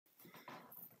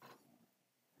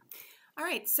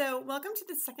right, so welcome to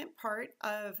the second part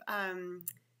of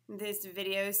this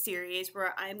video series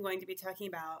where I'm going to be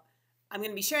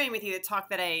sharing with you the talk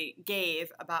that I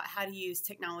gave about how to use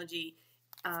technology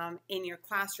in your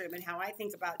classroom and how I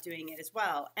think about doing it as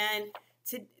well. And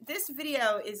this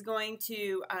video is going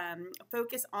to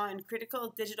focus on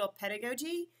critical digital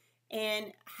pedagogy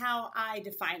and how I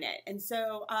define it. And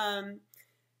so,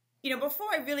 before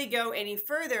I really go any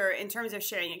further in terms of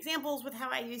sharing examples with how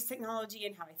I use technology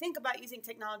and how I think about using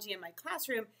technology in my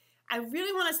classroom, I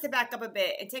really want us to back up a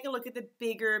bit and take a look at the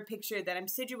bigger picture that I'm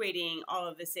situating all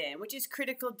of this in, which is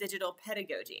critical digital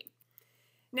pedagogy.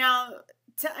 Now,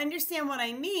 to understand what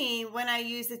I mean when I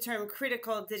use the term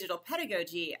critical digital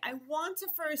pedagogy, I want to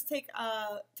first take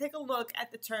a look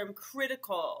at the term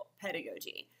critical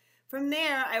pedagogy. From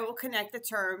there, I will connect the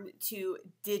term to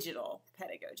digital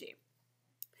pedagogy.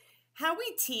 How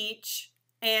we teach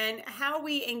and how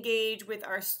we engage with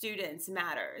our students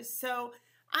matters. So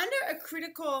under a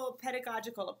critical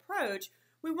pedagogical approach,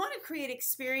 we want to create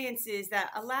experiences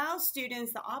that allow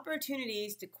students the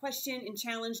opportunities to question and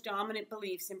challenge dominant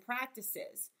beliefs and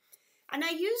practices. And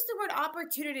I use the word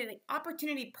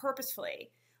opportunity purposefully.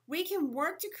 We can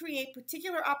work to create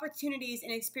particular opportunities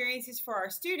and experiences for our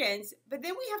students, but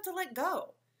then we have to let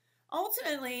go.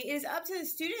 Ultimately, it is up to the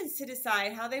students to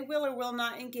decide how they will or will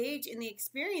not engage in the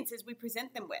experiences we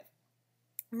present them with.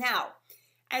 Now,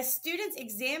 as students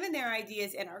examine their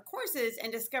ideas in our courses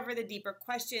and discover the deeper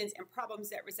questions and problems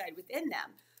that reside within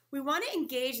them, we want to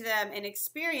engage them in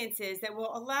experiences that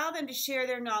will allow them to share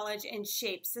their knowledge and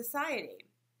shape society.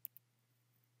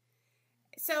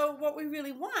 So what we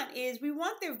really want is we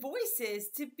want their voices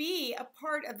to be a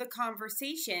part of the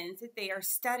conversations that they are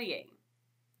studying.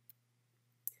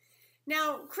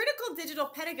 Now, critical digital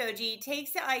pedagogy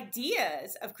takes the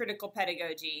ideas of critical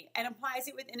pedagogy and applies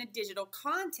it within a digital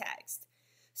context.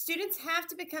 Students have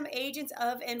to become agents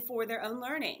of and for their own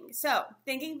learning. So,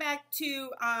 thinking back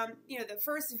to the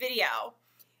first video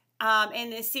in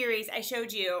this series, I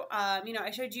showed you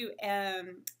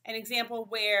an example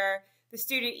where the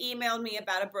student emailed me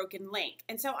about a broken link,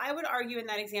 and so I would argue in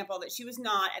that example that she was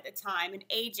not at the time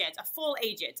a full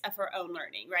agent of her own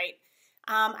learning, right?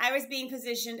 I was being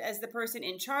positioned as the person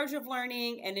in charge of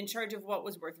learning and in charge of what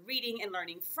was worth reading and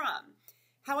learning from.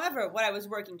 However, what I was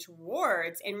working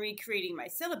towards in recreating my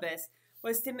syllabus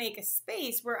was to make a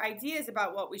space where ideas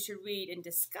about what we should read and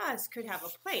discuss could have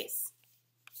a place.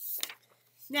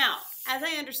 Now, as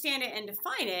I understand it and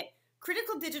define it,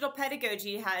 critical digital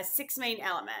pedagogy has 6 main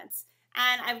elements,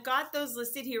 and I've got those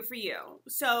listed here for you.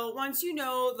 So once you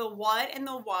know the what and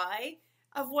the why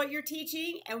of what you're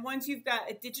teaching, and once you've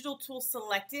got a digital tool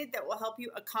selected that will help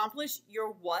you accomplish your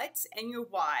what and your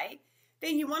why,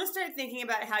 then you want to start thinking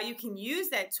about how you can use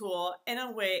that tool in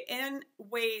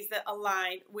ways that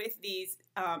align with these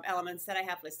elements that I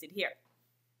have listed here.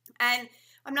 And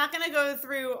I'm not going to go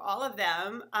through all of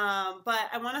them, but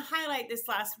I want to highlight this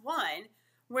last one,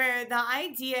 where the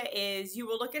idea is you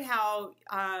will look at how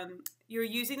you're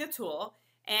using the tool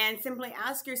and simply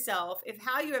ask yourself if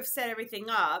how you have set everything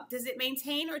up, does it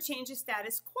maintain or change the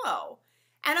status quo?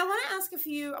 And I want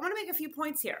to make a few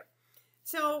points here.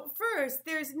 So first,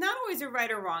 there's not always a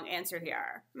right or wrong answer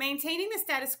here. Maintaining the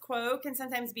status quo can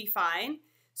sometimes be fine.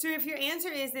 So if your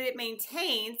answer is that it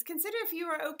maintains, consider if you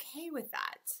are okay with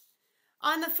that.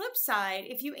 On the flip side,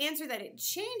 if you answer that it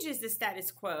changes the status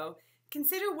quo,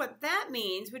 consider what that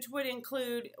means, which would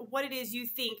include what it is you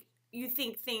think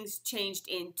things changed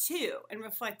into, and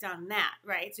reflect on that,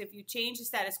 right? So if you change the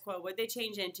status quo, what they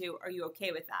change into, are you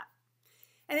okay with that?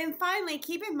 And then finally,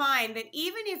 keep in mind that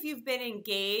even if you've been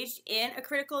engaged in a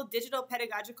critical digital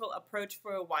pedagogical approach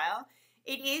for a while,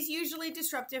 it is usually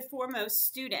disruptive for most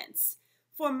students.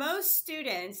 For most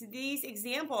students, these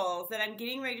examples that I'm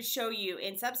getting ready to show you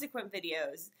in subsequent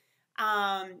videos,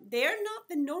 they're not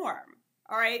the norm,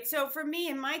 all right? So for me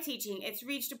in my teaching, it's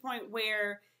reached a point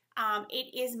where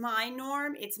it is my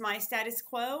norm, it's my status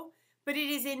quo, but it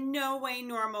is in no way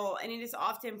normal, and it is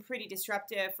often pretty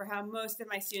disruptive for how most of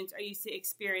my students are used to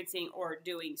experiencing or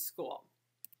doing school.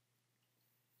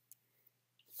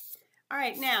 All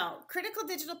right, now, critical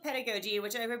digital pedagogy,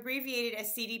 which I've abbreviated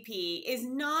as CDP, is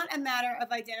not a matter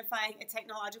of identifying a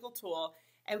technological tool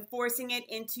and forcing it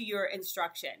into your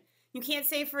instruction. You can't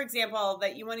say, for example,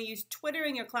 that you want to use Twitter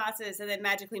in your classes and then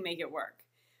magically make it work.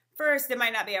 First, it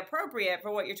might not be appropriate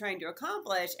for what you're trying to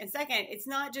accomplish. And second, it's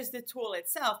not just the tool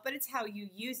itself, but it's how you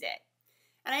use it.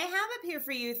 And I have up here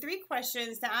for you 3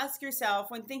 questions to ask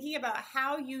yourself when thinking about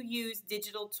how you use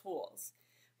digital tools.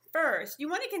 First, you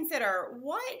want to consider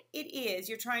what it is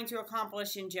you're trying to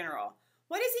accomplish in general.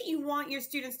 What is it you want your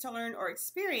students to learn or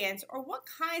experience, or what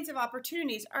kinds of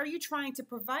opportunities are you trying to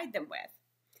provide them with?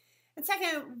 And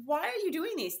second, why are you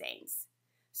doing these things?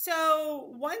 So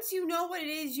once you know what it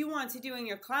is you want to do in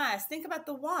your class, think about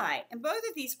the why. And both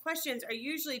of these questions are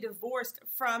usually divorced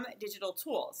from digital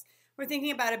tools. We're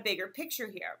thinking about a bigger picture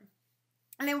here.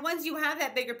 And then once you have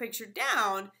that bigger picture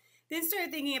down, then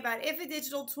start thinking about if a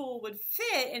digital tool would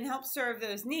fit and help serve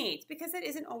those needs, because that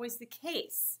isn't always the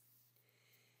case.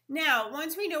 Now,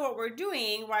 once we know what we're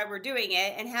doing, why we're doing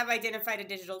it, and have identified a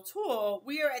digital tool,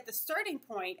 we are at the starting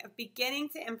point of beginning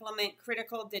to implement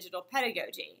critical digital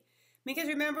pedagogy. Because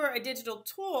remember, a digital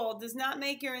tool does not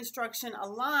make your instruction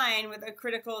align with a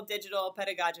critical digital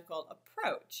pedagogical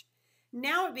approach.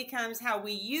 Now it becomes how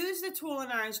we use the tool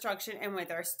in our instruction and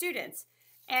with our students.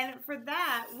 And for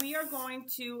that, we are going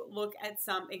to look at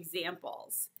some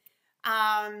examples.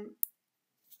 And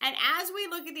as we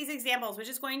look at these examples, which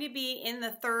is going to be in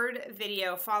the third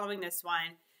video following this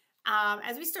one,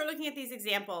 as we start looking at these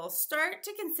examples, start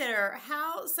to consider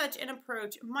how such an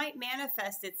approach might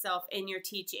manifest itself in your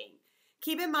teaching.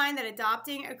 Keep in mind that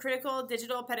adopting a critical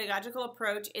digital pedagogical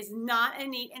approach is not a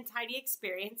neat and tidy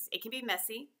experience. It can be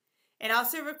messy. It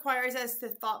also requires us to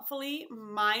thoughtfully,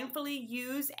 mindfully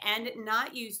use and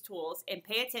not use tools and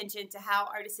pay attention to how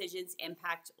our decisions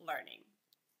impact learning.